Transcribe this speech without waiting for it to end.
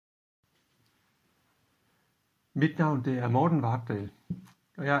Mit navn det er Morten Wartdal,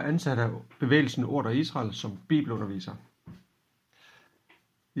 og jeg er ansat af bevægelsen Ord og Israel som bibelunderviser.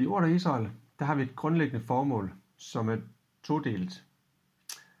 I Ord og Israel der har vi et grundlæggende formål, som er todelt.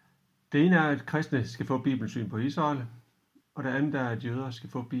 Det ene er, at kristne skal få Bibelens syn på Israel, og det andet er, at jøder skal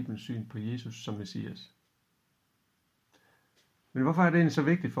få Bibelens syn på Jesus som Messias. Men hvorfor er det egentlig så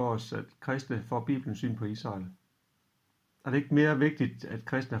vigtigt for os, at kristne får Bibelens syn på Israel? Er det ikke mere vigtigt, at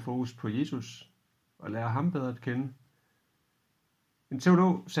kristne har fokus på Jesus og lærer ham bedre at kende? En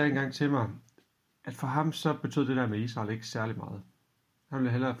teolog sagde engang til mig, at for ham så betød det der med Israel ikke særlig meget. Han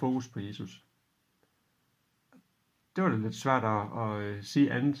ville hellere have fokus på Jesus. Det var da lidt svært at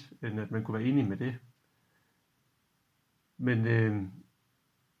sige andet, end at man kunne være enig med det. Men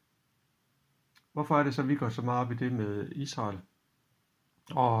hvorfor er det så, at vi går så meget op i det med Israel?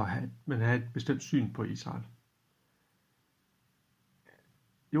 Og man har et bestemt syn på Israel.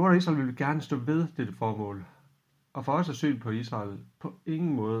 I Ord og Israel vil vi gerne stå ved dette formål. Og for os er syn på Israel på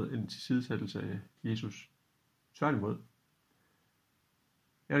ingen måde en tilsidesættelse af Jesus. Tværtimod.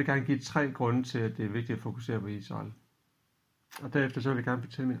 Jeg vil gerne give 3 grunde til, at det er vigtigt at fokusere på Israel. Og derefter så vil jeg gerne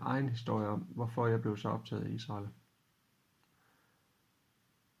fortælle min egen historie om, hvorfor jeg blev så optaget af Israel.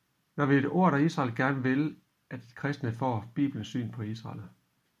 Når vi i et Ord og Israel gerne vil, at kristne får Bibelens syn på Israel,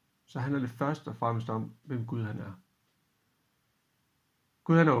 så handler det først og fremmest om, hvem Gud han er.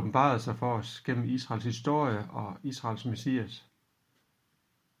 Gud han har åbenbaret sig for os gennem Israels historie og Israels Messias.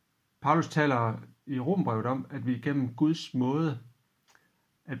 Paulus taler i Romerbrevet om, at vi gennem Guds måde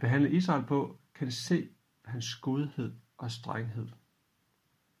at behandle Israel på, kan se hans godhed og strenghed.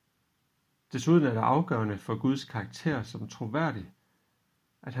 Desuden er det afgørende for Guds karakter som troværdig,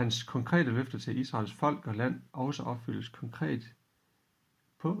 at hans konkrete løfter til Israels folk og land også opfyldes konkret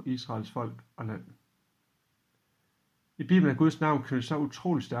på Israels folk og land. I Bibelen er Guds navn knyttet så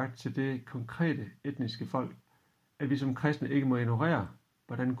utroligt stærkt til det konkrete etniske folk, at vi som kristne ikke må ignorere,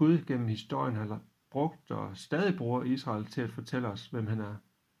 hvordan Gud gennem historien har brugt og stadig bruger Israel til at fortælle os, hvem han er.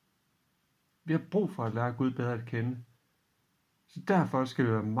 Vi har brug for at lære Gud bedre at kende, så derfor skal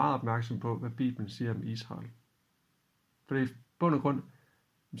vi være meget opmærksom på, hvad Bibelen siger om Israel. For i bund og grund,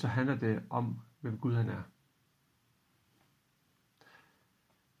 så handler det om, hvem Gud han er.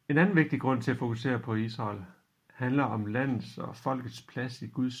 En anden vigtig grund til at fokusere på Israel handler om landets og folkets plads i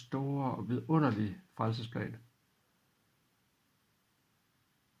Guds store og vidunderlige frelsesplan.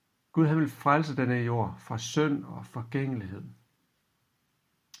 Gud han vil frelse denne jord fra synd og forgængelighed.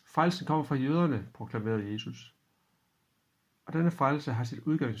 Frelsen kommer fra jøderne, proklamerede Jesus. Og denne frelse har sit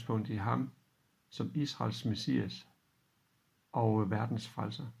udgangspunkt i ham som Israels Messias og verdens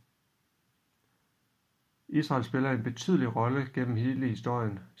frelser. Israel spiller en betydelig rolle gennem hele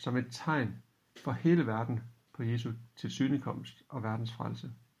historien som et tegn for hele verden på Jesu tilsynekomst og verdens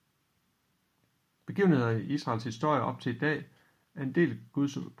frelse. Begivenheder i Israels historie op til i dag er en del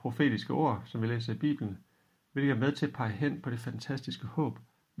Guds profetiske ord, som vi læser i Bibelen, hvilket er med til at pege hen på det fantastiske håb,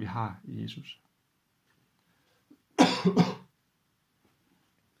 vi har i Jesus.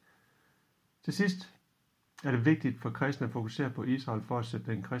 Til sidst er det vigtigt for kristne at fokusere på Israel for at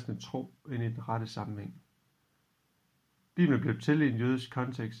sætte den kristne tro ind i den rette sammenhæng. Bibelen blev til i en jødisk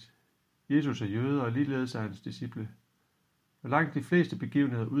kontekst. Jesus er jøde, og ligeledes er hans disciple. Og langt de fleste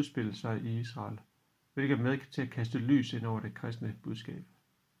begivenheder udspiller sig i Israel, hvilket er med til at kaste lys ind over det kristne budskab.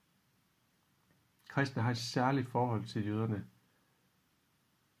 Kristne har et særligt forhold til jøderne,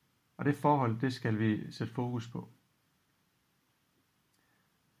 og det forhold, det skal vi sætte fokus på.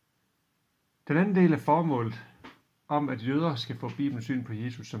 Den anden del af formålet om, at jøder skal få Bibelens syn på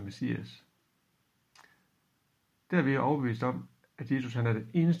Jesus som Messias, der er vi overbevist om, at Jesus han er den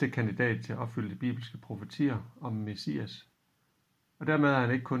eneste kandidat til at opfylde de bibelske profetier om Messias. Og dermed er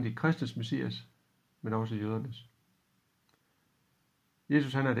han ikke kun de kristnes Messias, men også jødernes.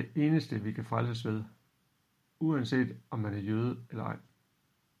 Jesus han er det eneste, vi kan frelses ved, uanset om man er jøde eller ej.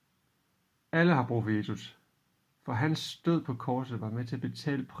 Alle har brug for Jesus, for hans død på korset var med til at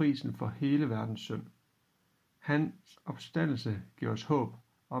betale prisen for hele verdens synd. Hans opstandelse giver os håb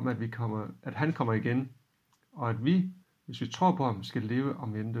om, at han kommer igen, og at vi, hvis vi tror på ham, skal leve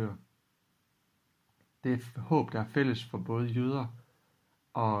om vi end dør. Det er et håb, der er fælles for både jøder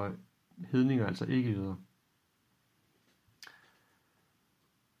og hedninger, altså ikke jøder.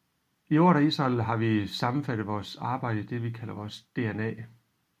 I Ord og Israel har vi sammenfattet vores arbejde i det, vi kalder vores DNA.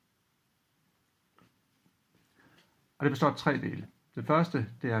 Og det består af 3 dele. Det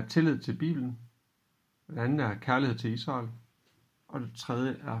første, det er tillid til Bibelen. Det andet er kærlighed til Israel. Og det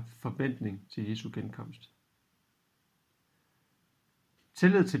tredje er forventning til Jesu genkomst.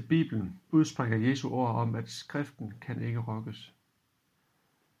 Tillid til Bibelen udspringer Jesu ord om, at skriften kan ikke rokkes.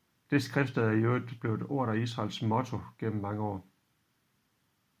 Det skriftsted er i øvrigt blevet et ord, der er Israels motto gennem mange år.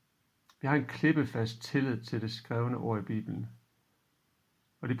 Vi har en klippefast tillid til det skrevne ord i Bibelen.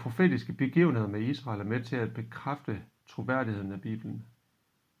 Og de profetiske begivenheder med Israel er med til at bekræfte troværdigheden af Bibelen.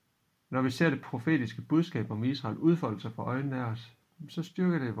 Når vi ser det profetiske budskab om Israel udfolde sig for øjnene af os, så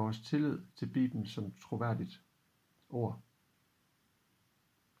styrker det vores tillid til Bibelen som troværdigt ord.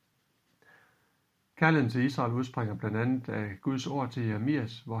 Kærligheden til Israel udspringer blandt andet af Guds ord til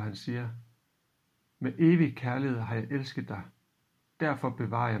Jeremias, hvor han siger: Med evig kærlighed har jeg elsket dig, derfor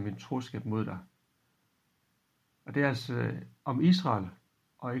bevarer jeg min troskab mod dig. Og det er altså om Israel,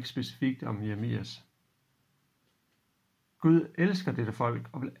 og ikke specifikt om Jeremias. Gud elsker dette folk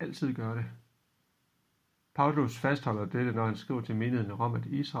og vil altid gøre det. Paulus fastholder dette, når han skriver til menigheden om, at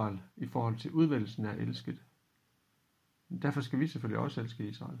Israel i forhold til udvælgelsen er elsket. Derfor skal vi selvfølgelig også elske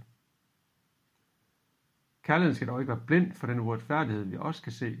Israel. Kærligheden skal dog ikke være blind for den uretfærdighed, vi også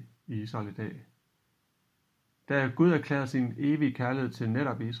kan se i Israel i dag. Da Gud erklærede sin evige kærlighed til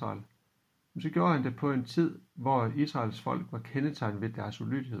netop Israel, så gjorde han det på en tid, hvor Israels folk var kendetegnet ved deres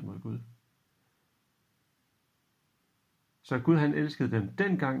ulydighed mod Gud. Så Gud han elskede dem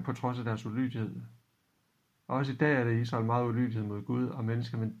dengang på trods af deres ulydighed. Og også i dag er det Israel meget ulydighed mod Gud og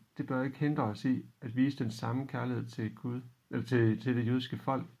mennesker, men det bør ikke hindre os i at vise den samme kærlighed til Gud, eller til det jødiske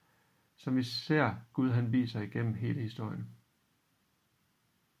folk, som vi ser Gud han viser igennem hele historien.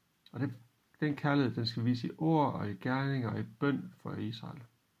 Og den kærlighed, den skal vise i ord og i gerninger og i bøn for Israel.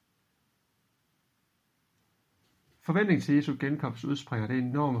 Forventning til Jesu genkomst udspringer det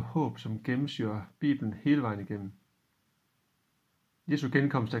enorme håb, som gennemsyrer Bibelen hele vejen igennem. Jesu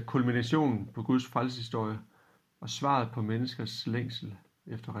genkomst er kulminationen på Guds frelseshistorie og svaret på menneskers længsel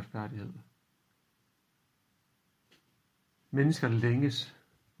efter retfærdighed. Mennesker længes,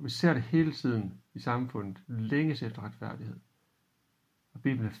 og vi ser det hele tiden i samfundet, længes efter retfærdighed. Og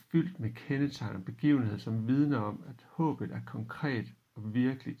Bibelen er fyldt med kendetegn og begivenheder, som vidner om, at håbet er konkret og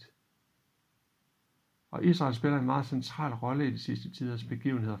virkeligt. Og Israel spiller en meget central rolle i de sidste tiders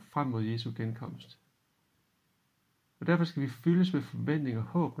begivenheder frem mod Jesu genkomst. Og derfor skal vi fyldes med forventning og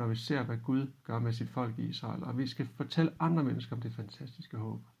håb, når vi ser, hvad Gud gør med sit folk i Israel. Og vi skal fortælle andre mennesker om det fantastiske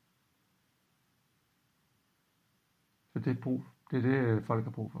håb. For det er det, folk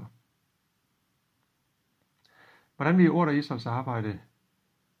har brug for. Hvordan vi i Ord af Israels arbejde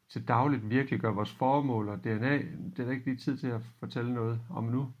til dagligt virkelig gør vores formål og DNA, det er der ikke lige tid til at fortælle noget om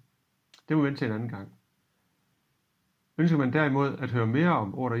nu. Det må vi vente til en anden gang. Ønsker man derimod at høre mere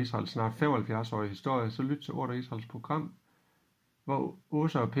om Ord af Israels snart 75-årige historie, så lyt til Ord af Israels program, hvor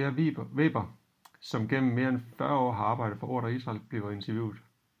Åsa og Per Weber, som gennem mere end 40 år har arbejdet for Ord af Israel, bliver interviewet.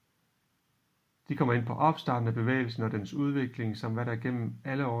 De kommer ind på opstarten af bevægelsen og dens udvikling, som hvad der gennem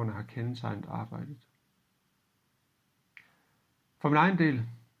alle årene har kendetegnet arbejdet. For min egen del,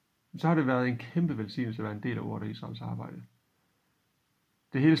 så har det været en kæmpe velsignelse at være en del af Ord af Israels arbejde.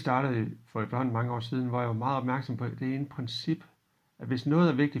 Det hele startede for efterhånden mange år siden, hvor jeg var meget opmærksom på det ene princip, at hvis noget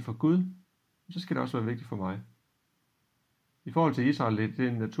er vigtigt for Gud, så skal det også være vigtigt for mig. I forhold til Israel er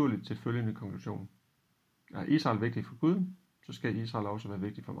det naturligt til følgende konklusion. Er Israel vigtig for Gud, så skal Israel også være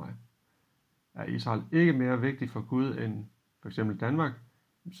vigtig for mig. Er Israel ikke mere vigtig for Gud end for eksempel Danmark,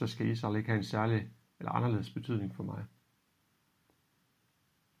 så skal Israel ikke have en særlig eller anderledes betydning for mig.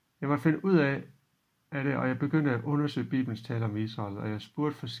 Jeg måtte finde ud af det, og jeg begyndte at undersøge Bibelens taler om Israel, og jeg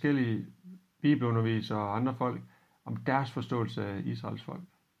spurgte forskellige bibelundervisere og andre folk om deres forståelse af Israels folk.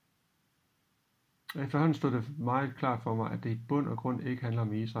 Og efterhånden stod det meget klart for mig, at det i bund og grund ikke handler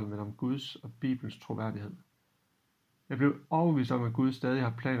om Israel, men om Guds og Bibelens troværdighed. Jeg blev overbevist om, at Gud stadig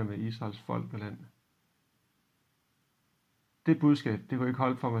har planer med Israels folk og land. Det budskab, det kunne ikke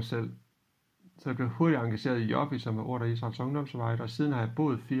holde for mig selv, så jeg blev hurtigt engageret i Jobbi, som er Ord af Israels ungdomsarbejde, og siden har jeg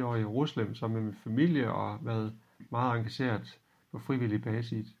boet 4 år i Jerusalem sammen med min familie og været meget engageret på frivillig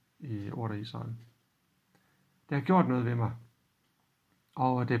basis i Ord af Israel. Det har gjort noget ved mig,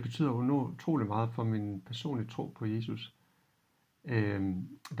 og det betyder utrolig meget for min personlige tro på Jesus,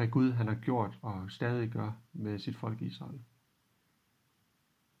 hvad Gud han har gjort og stadig gør med sit folk i Israel.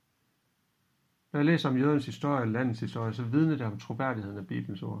 Når jeg læser om jødernes historie og landets historie, så vidner det om troværdigheden af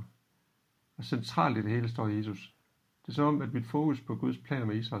Bibelens ord. Og centralt i det hele står Jesus. Det er så om, at mit fokus på Guds planer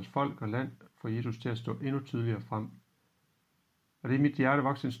med Israels folk og land får Jesus til at stå endnu tydeligere frem. Og det er i mit hjerte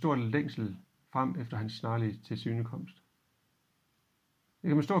vokset en stor længsel frem efter hans snarlige tilsynekomst. Jeg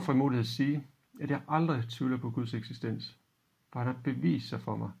kan med stor frimodighed sige, at jeg aldrig tvivler på Guds eksistens, for han har bevist sig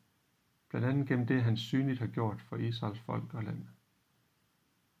for mig, blandt andet gennem det, han synligt har gjort for Israels folk og land.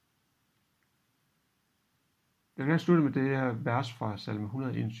 Jeg vil gerne slutte med det her vers fra Salme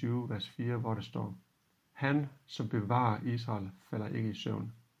 121, vers 4, hvor der står: Han, som bevarer Israel, falder ikke i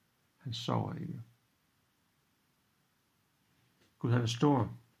søvn. Han sover ikke. Gud han er stor,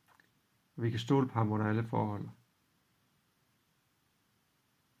 og vi kan stole på ham under alle forhold.